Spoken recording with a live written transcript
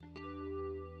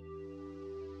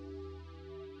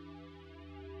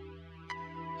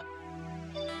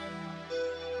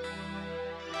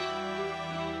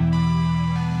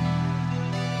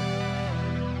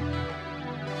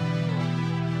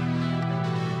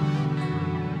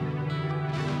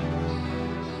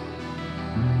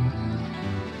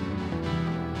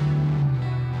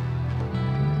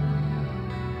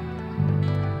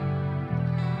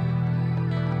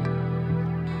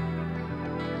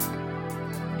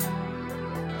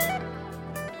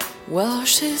Well,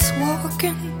 she's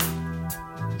walking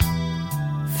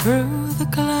through the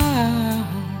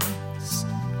clouds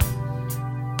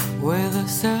with a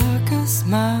circus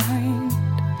mind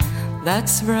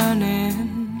that's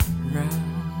running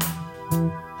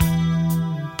round.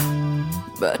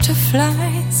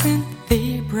 Butterflies and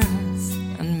zebras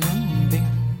and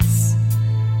moonbeams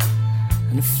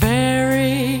and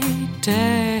fairy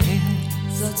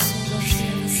tales. That's all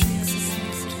she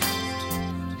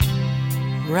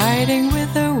riding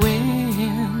with the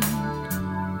wind.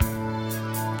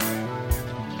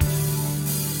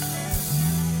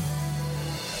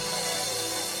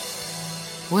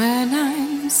 When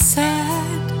I'm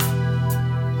sad,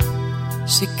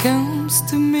 she comes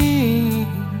to me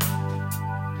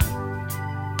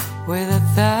with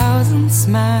 1,000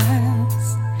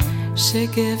 smiles she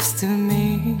gives to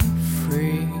me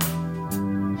free.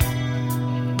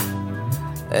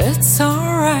 It's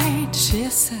alright, she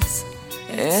says,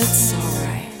 it's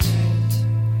alright.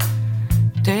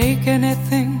 Take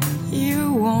anything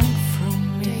you want